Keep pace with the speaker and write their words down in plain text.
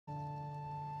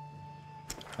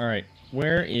Alright,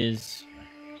 where is...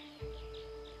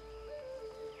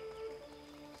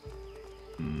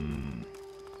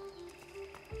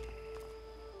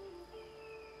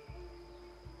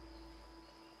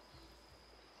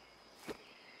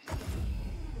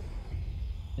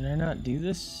 Did I not do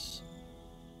this?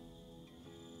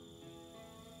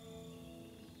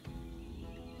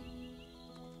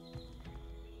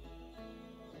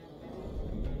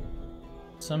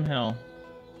 Somehow.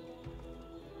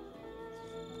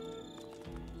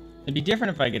 It'd be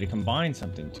different if I get to combine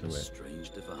something to it. Strange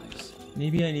device.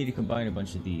 Maybe I need to combine a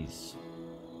bunch of these.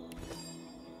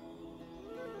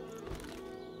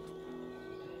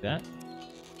 That.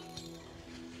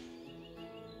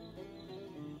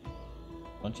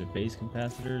 Bunch of base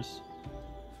capacitors.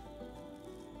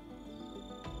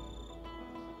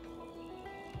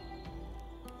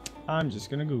 I'm just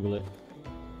gonna Google it.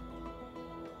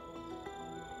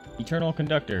 Eternal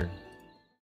conductor.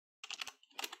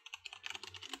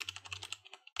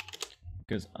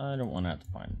 Because I don't want to have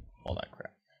to find all that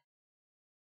crap.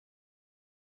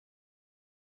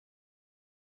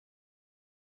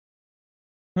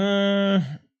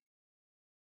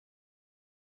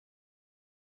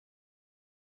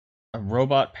 A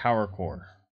robot power core.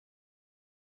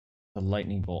 The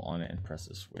lightning bolt on it and press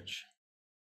the switch.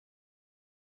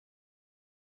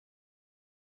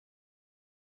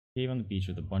 Cave on the beach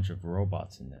with a bunch of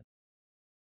robots in it.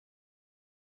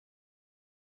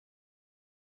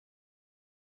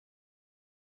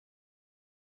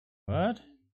 What?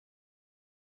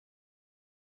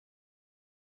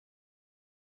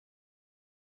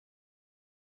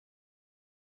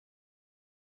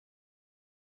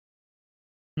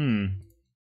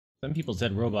 Some people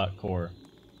said robot core.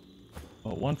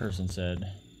 Well, one person said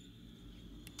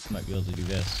I might be able to do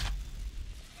this.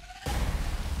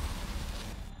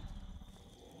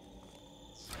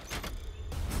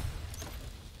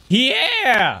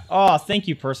 Yeah! Oh, thank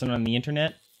you, person on the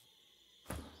internet.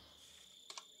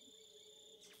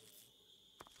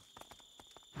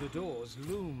 The doors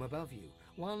loom above you.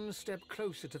 One step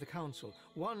closer to the council,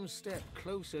 one step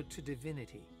closer to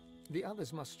divinity. The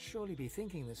others must surely be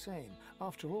thinking the same.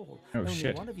 After all,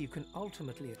 only one of you can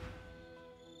ultimately...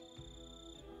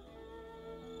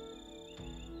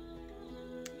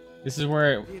 This is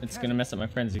where it's gonna mess up my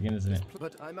friends again, isn't it?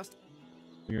 But I must...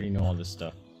 We already know all this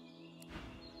stuff.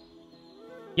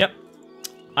 Yep.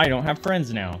 I don't have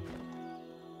friends now.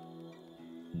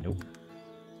 Nope.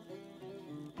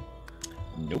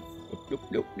 Nope.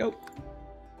 Nope.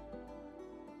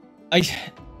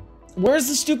 Where's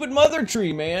the stupid mother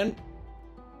tree, man?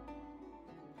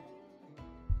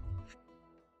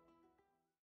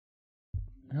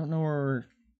 I don't know where...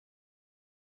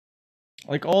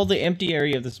 Like, all the empty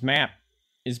area of this map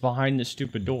is behind this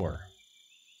stupid door.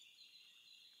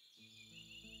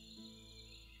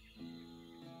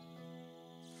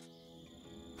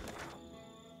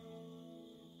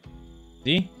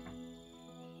 See?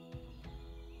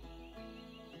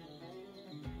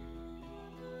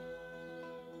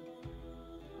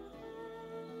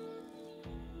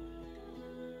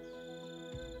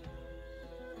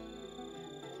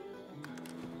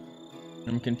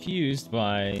 I'm confused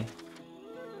by...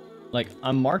 Like,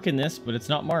 I'm marking this, but it's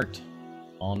not marked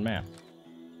on map.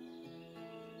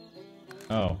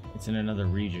 Oh, it's in another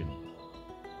region.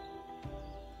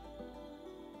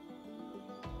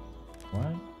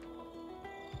 What?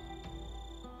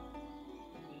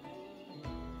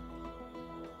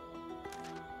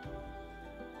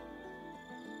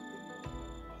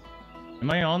 Am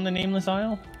I on the Nameless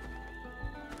Isle?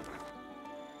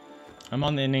 I'm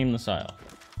on the Nameless Isle.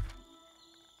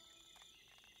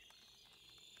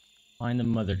 Find the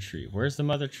mother tree. Where's the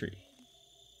mother tree?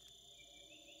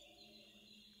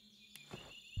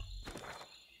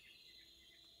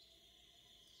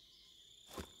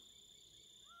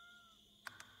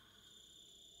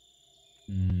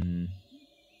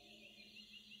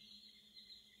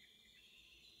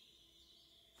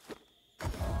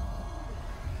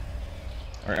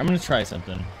 Alright, I'm gonna try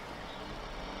something.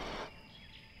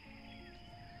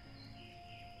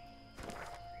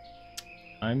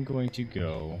 I'm going to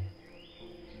go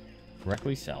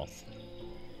directly south.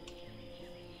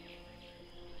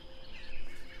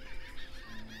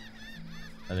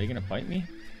 Are they gonna fight me?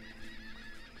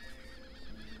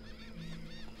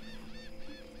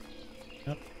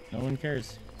 Nope, no one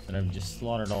cares that I've just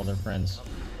slaughtered all their friends.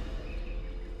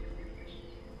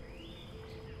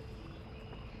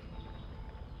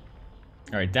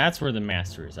 Alright, that's where the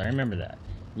master is. I remember that.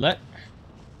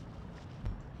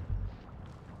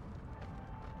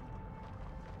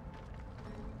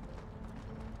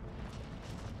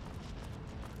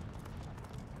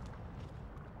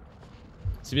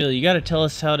 Sebille, you gotta tell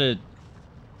us how to...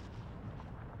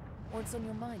 What's on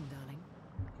your mind, darling?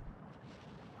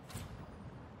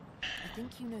 I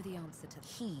think you know the answer to...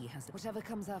 He has... Whatever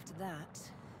comes after that...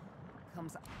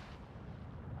 comes...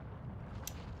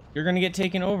 You're gonna get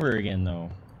taken over again, though.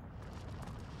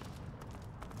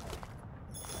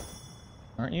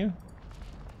 Aren't you?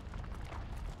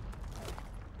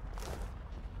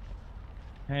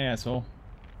 Hey, asshole.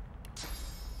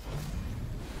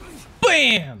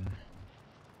 BAM!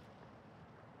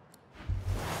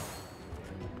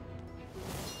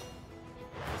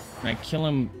 Can I kill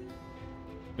him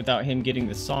without him getting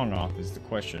the song off is the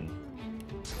question.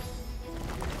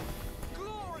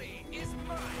 Glory is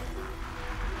mine.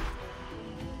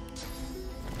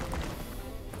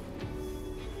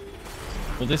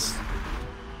 Well, this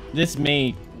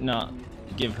may not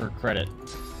give her credit.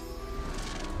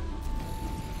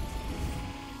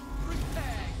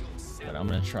 But I'm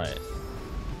gonna try it.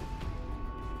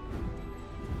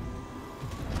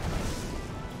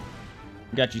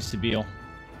 Got you, Sebille.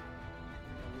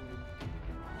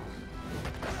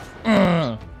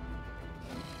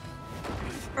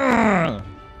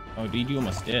 Oh, dude, you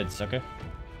almost dead, sucker.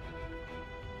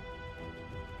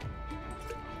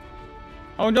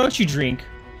 Oh, don't you drink.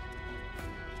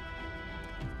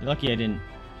 You're lucky I didn't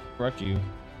corrupt you.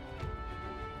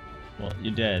 Well,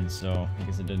 you're dead, so I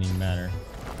guess it doesn't even matter.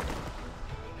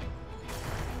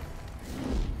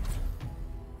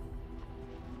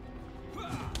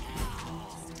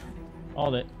 All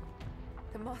that.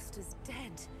 The master's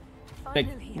dead. That,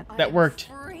 Finally, that worked.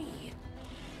 Free.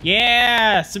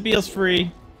 Yeah, Sebille's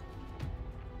free.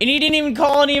 And he didn't even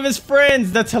call any of his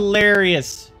friends. That's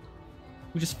hilarious.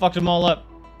 We just fucked them all up.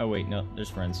 Oh wait, no, there's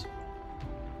friends.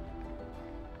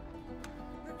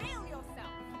 Reveal yourself.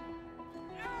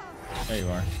 There you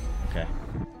are. Okay.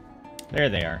 There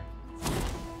they are.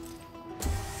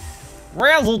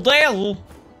 Razzle dazzle.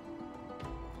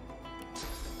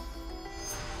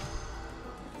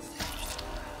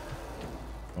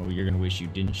 Oh, you're gonna wish you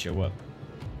didn't show up.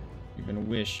 You're gonna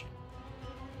wish.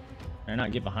 Can I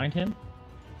not get behind him?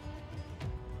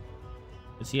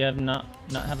 Does he have not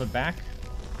have a back?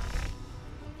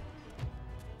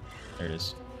 There it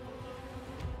is.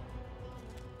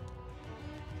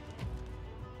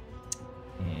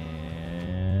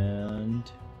 And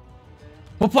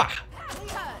whoop-ah!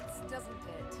 Hurts, doesn't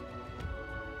it?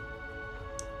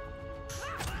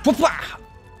 Whoop-ah!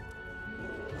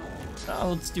 Oh,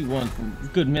 let's do one for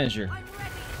good measure.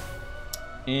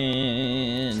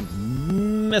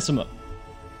 And mess him up.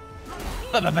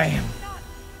 Ba-ba-bam!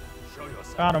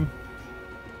 Got him.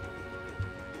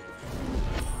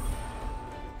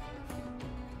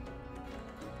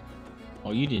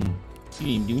 Oh, you didn't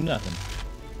do nothing.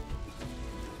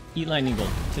 Eat lightning bolt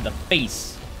to the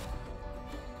face.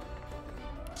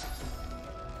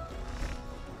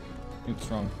 Oops,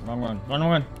 wrong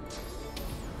one.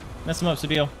 Mess him up,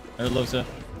 Sebille. Or Losa.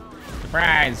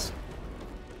 Surprise!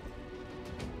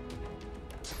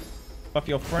 Buff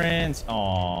your friends.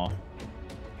 Aww.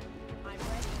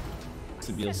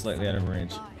 Sebille's slightly out of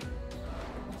range.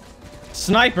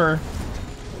 Sniper!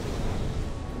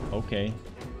 Okay.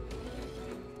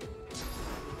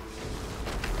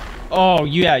 Oh,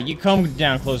 yeah, you come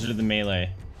down closer to the melee.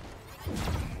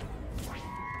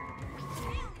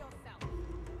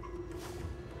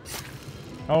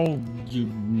 Oh, you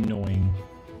annoying.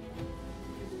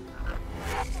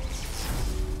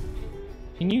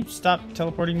 Can you stop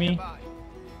teleporting me?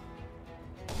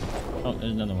 Oh,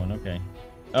 there's another one, okay.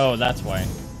 Oh, that's why.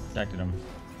 Protected him.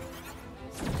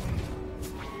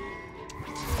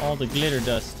 All the glitter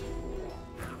dust.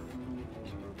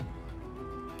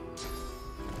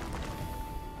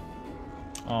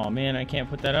 Oh man, I can't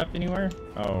put that up anywhere?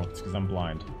 Oh, it's because I'm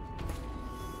blind.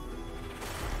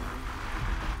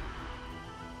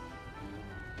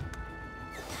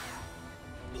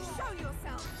 Show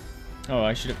yourself. Oh,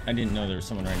 I didn't know there was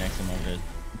someone right next to him. I would have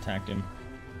attacked him.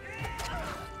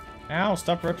 Ow,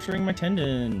 stop rupturing my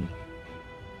tendon.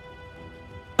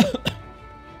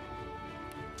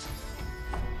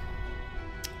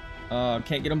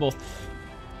 Can't get them both.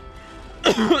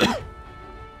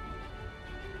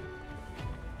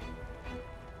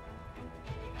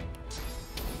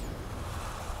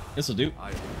 This'll do.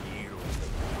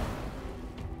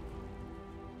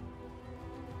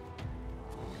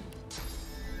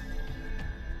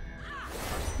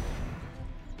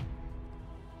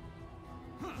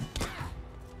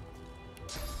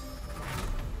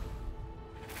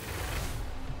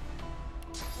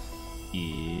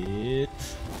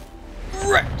 It's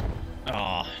wrecked.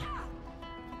 Ah.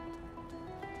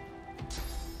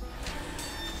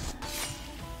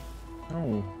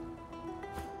 Oh.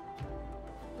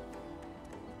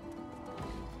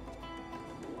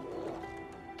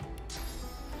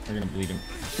 We're gonna bleed him.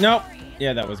 Nope.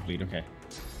 Yeah, that was bleed. Okay.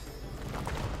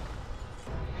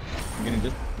 I'm gonna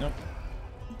just... Nope.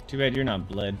 Too bad you're not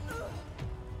bled.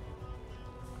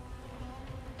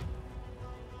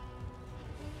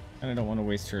 And I don't want to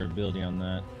waste her ability on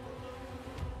that.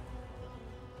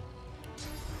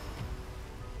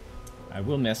 I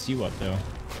will mess you up, though.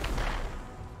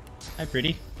 Hi,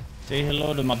 pretty. Say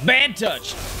hello to my bad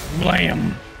touch.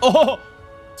 Blam! Oh!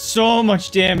 So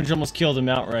much damage, almost killed him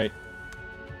outright.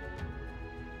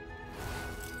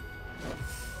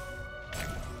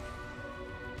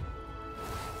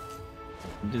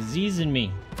 Diseasing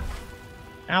me.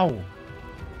 Ow.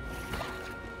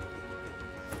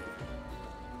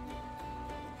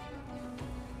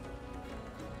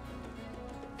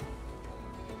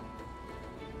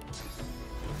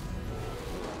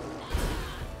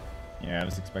 Yeah, I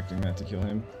was expecting that to kill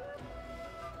him.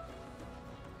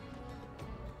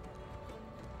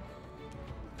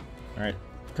 Alright,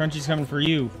 Crunchy's coming for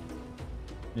you.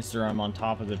 Mister, I'm on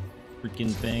top of the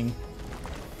freaking thing.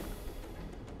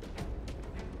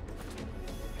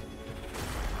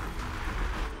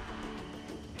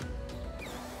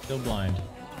 Still blind.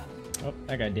 Oh,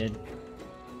 that guy did.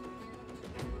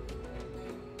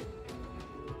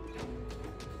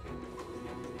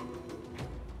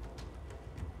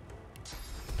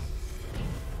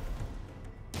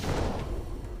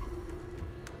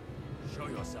 Show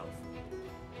yourself.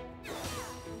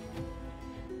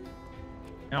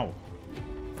 Ow.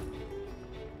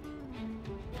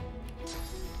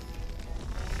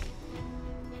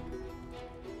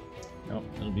 Nope,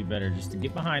 it'll be better just to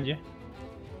get behind you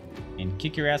and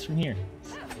kick your ass from here.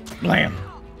 Blam!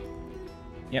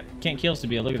 Yep, can't kill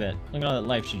Sebille. Look at that. Look at all that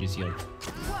life she just healed.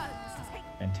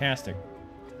 Fantastic.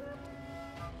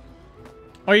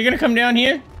 Oh, you're gonna come down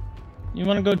here? You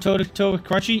wanna go toe to toe with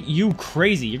Crunchy? You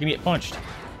crazy. You're gonna get punched.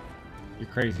 You're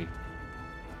crazy.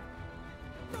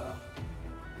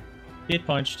 Get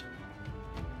punched.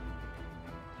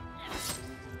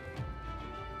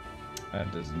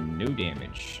 That does no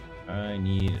damage. I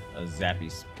need a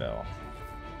zappy spell.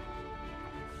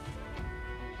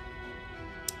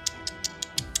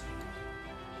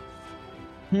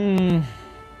 Yeah,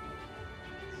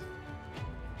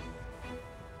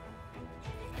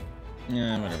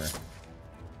 whatever.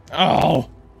 Oh!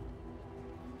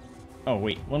 Oh,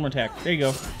 wait. One more attack. There you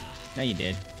go. Now you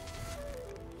did.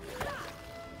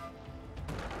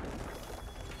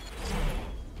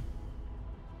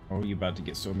 Oh, you about to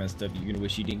get so messed up. You're gonna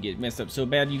wish you didn't get messed up so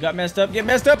bad. You got messed up. Get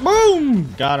messed up.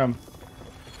 Boom! Got him.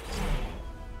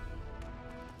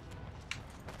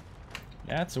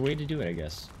 That's a way to do it, I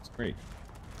guess. It's great.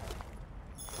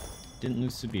 Didn't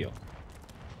lose Sebille.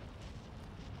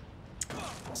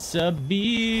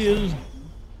 Sebille!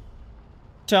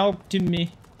 Talk to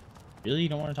me. Really? You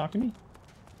don't want to talk to me?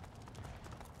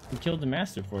 We killed the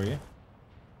master for you.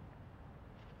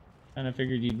 And I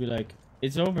figured you'd be like,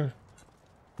 it's over.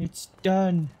 It's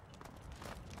done.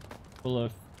 Full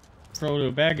of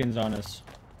Frodo Baggins on us.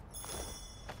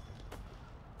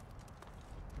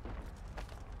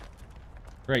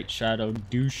 Right, Shadow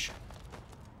douche.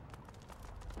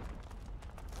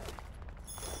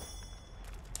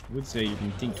 I would say you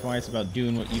can think twice about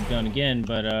doing what you've done again,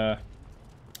 but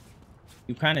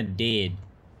you kind of did.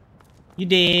 You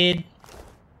did.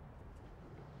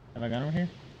 Have I gone over here?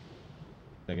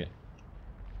 Take it.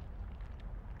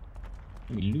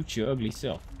 Let me loot your ugly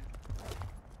self.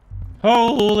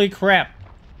 Holy crap!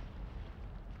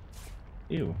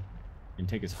 Ew. We can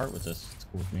take his heart with us. It's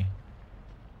cool with me.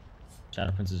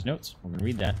 Shadow Prince's notes. We're gonna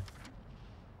read that.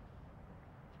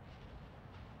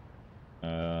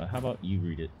 How about you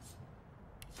read it?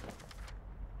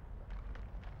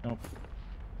 Nope.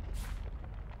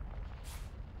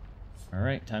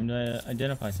 Alright, time to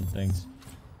identify some things.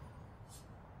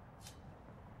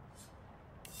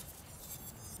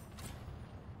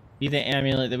 Be the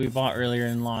amulet that we bought earlier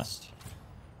and lost.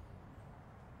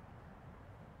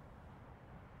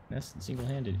 That's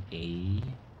single-handed. A.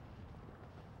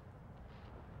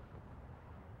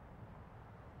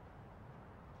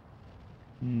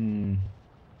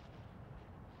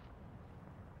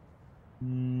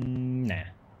 Nah.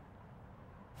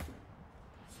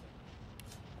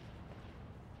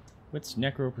 What's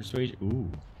Necro Persuasion? Ooh.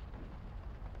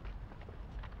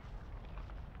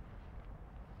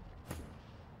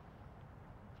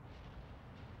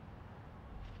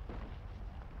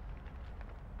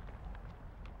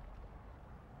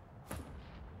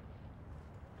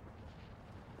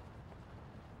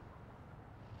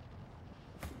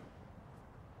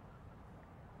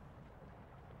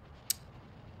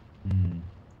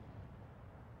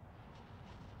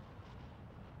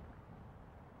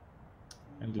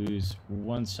 I lose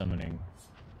 1 summoning.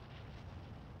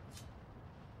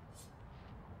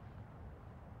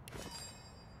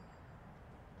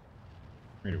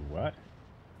 Wait, what?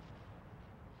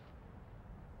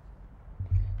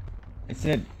 It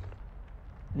said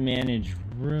manage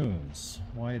runes.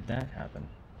 Why did that happen?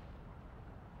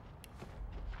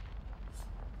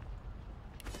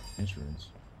 Manage runes.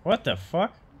 What the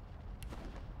fuck?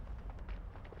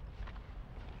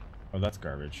 Oh, that's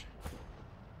garbage.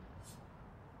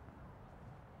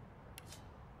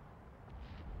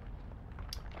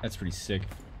 That's pretty sick.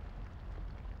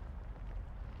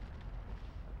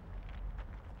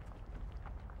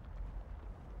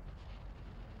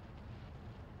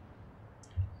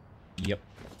 Yep.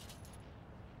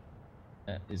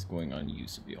 That is going on you,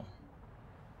 Sebille.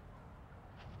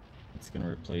 It's going to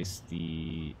replace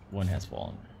the one has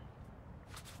fallen.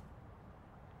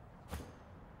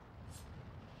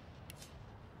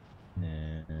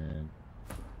 And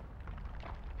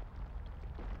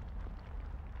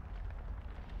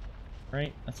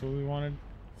right, that's what we wanted.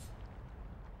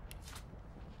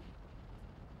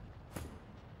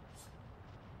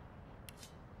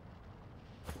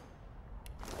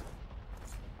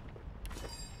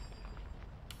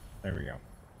 There we go.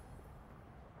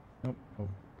 Nope. Oh.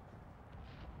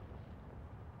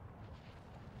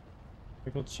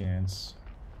 Pickle chance.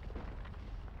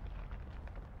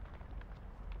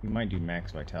 You might do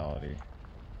max vitality.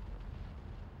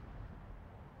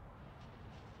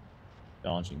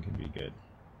 Dodging could be good.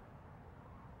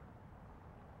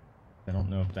 I don't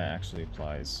know if that actually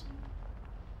applies.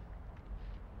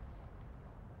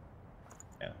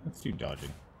 Yeah, let's do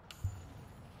dodging.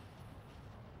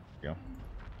 There we go.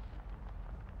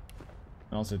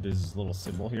 And also, there's this little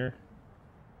symbol here.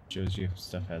 Shows you if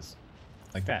stuff has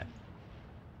like that.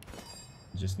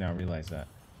 Just now realized that.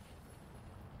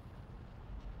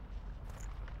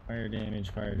 Fire damage,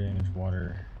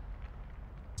 water,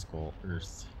 skull,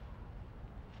 earth.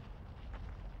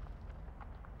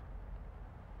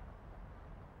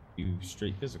 Do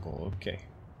straight physical, okay.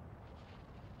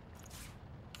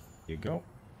 Here you go.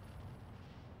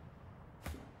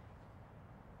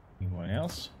 Anyone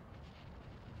else?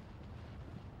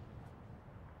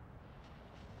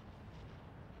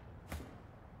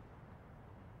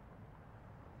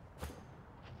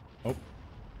 Oh.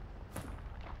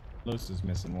 Los is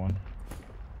missing one.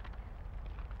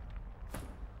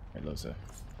 Hey, Losa.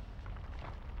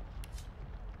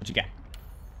 What you got?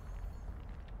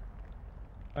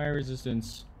 Fire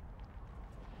resistance.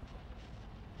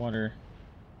 Water.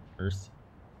 Earth.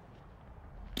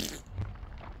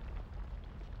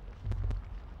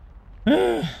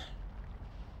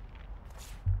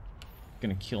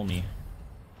 Gonna kill me.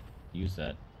 Use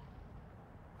that.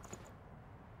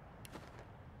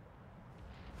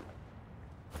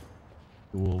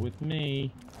 Duel with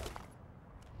me.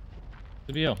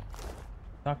 Sebille,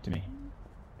 talk to me.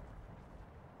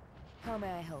 How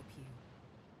may I help you?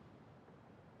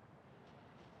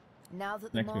 Now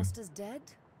that the Next move. master's dead,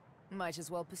 might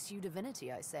as well pursue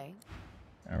divinity, I say.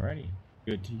 Alrighty,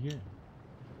 good to hear. Is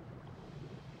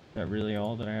that really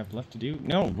all that I have left to do?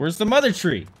 No, where's the mother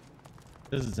tree?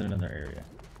 This is in another area.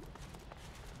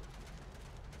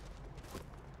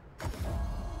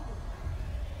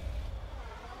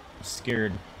 I'm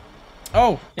scared.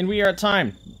 Oh, and we are at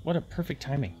time. What a perfect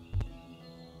timing.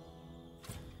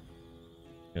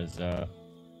 Because I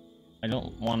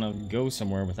don't want to go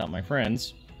somewhere without my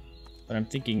friends, but I'm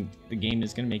thinking the game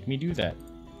is going to make me do that.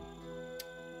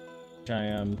 Which I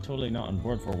am totally not on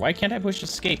board for. Why can't I push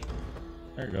escape?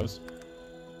 There it goes.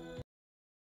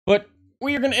 But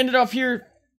we are going to end it off here.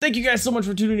 Thank you guys so much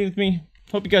for tuning in with me.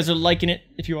 Hope you guys are liking it.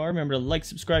 If you are, remember to like,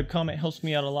 subscribe, comment. Helps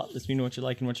me out a lot. Lets me know what you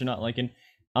like and what you're not liking.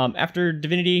 After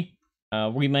Divinity,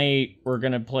 we're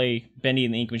going to play Bendy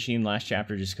and the Ink Machine last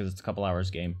chapter just because it's a couple hours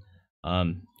game.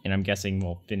 And I'm guessing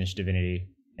we'll finish Divinity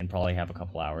and probably have a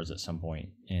couple hours at some point,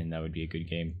 and that would be a good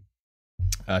game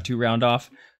to round off,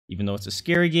 even though it's a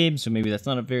scary game, so maybe that's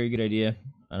not a very good idea.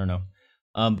 I don't know.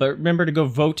 But remember to go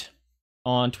vote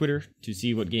on Twitter to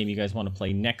see what game you guys want to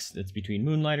play next. It's between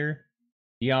Moonlighter,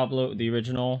 Diablo, the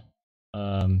original.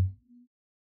 I don't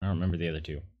remember the other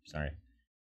two. Sorry.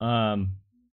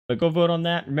 But go vote on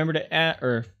that. Remember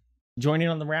to join in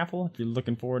on the raffle if you're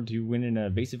looking forward to winning a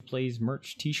Vaesive Plays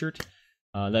merch t-shirt.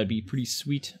 That'd be pretty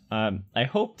sweet. I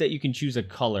hope that you can choose a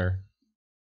color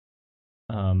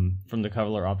from the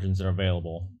color options that are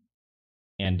available.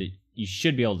 And you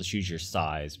should be able to choose your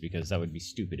size, because that would be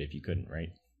stupid if you couldn't,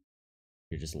 right?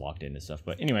 You're just locked into stuff.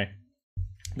 But anyway,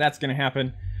 that's going to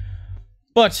happen.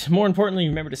 But more importantly,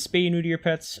 remember to spay and neuter your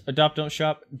pets, adopt, don't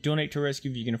shop, donate to a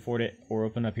rescue if you can afford it, or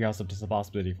open up your house up to the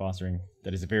possibility of fostering.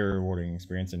 That is a very rewarding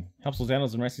experience and helps those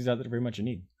animals and rescues out that are very much in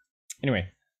need. Anyway,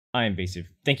 I am Vaesive.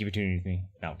 Thank you for tuning in with me,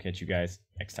 and I'll catch you guys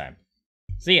next time.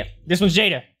 See ya. This one's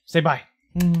Jada. Say bye.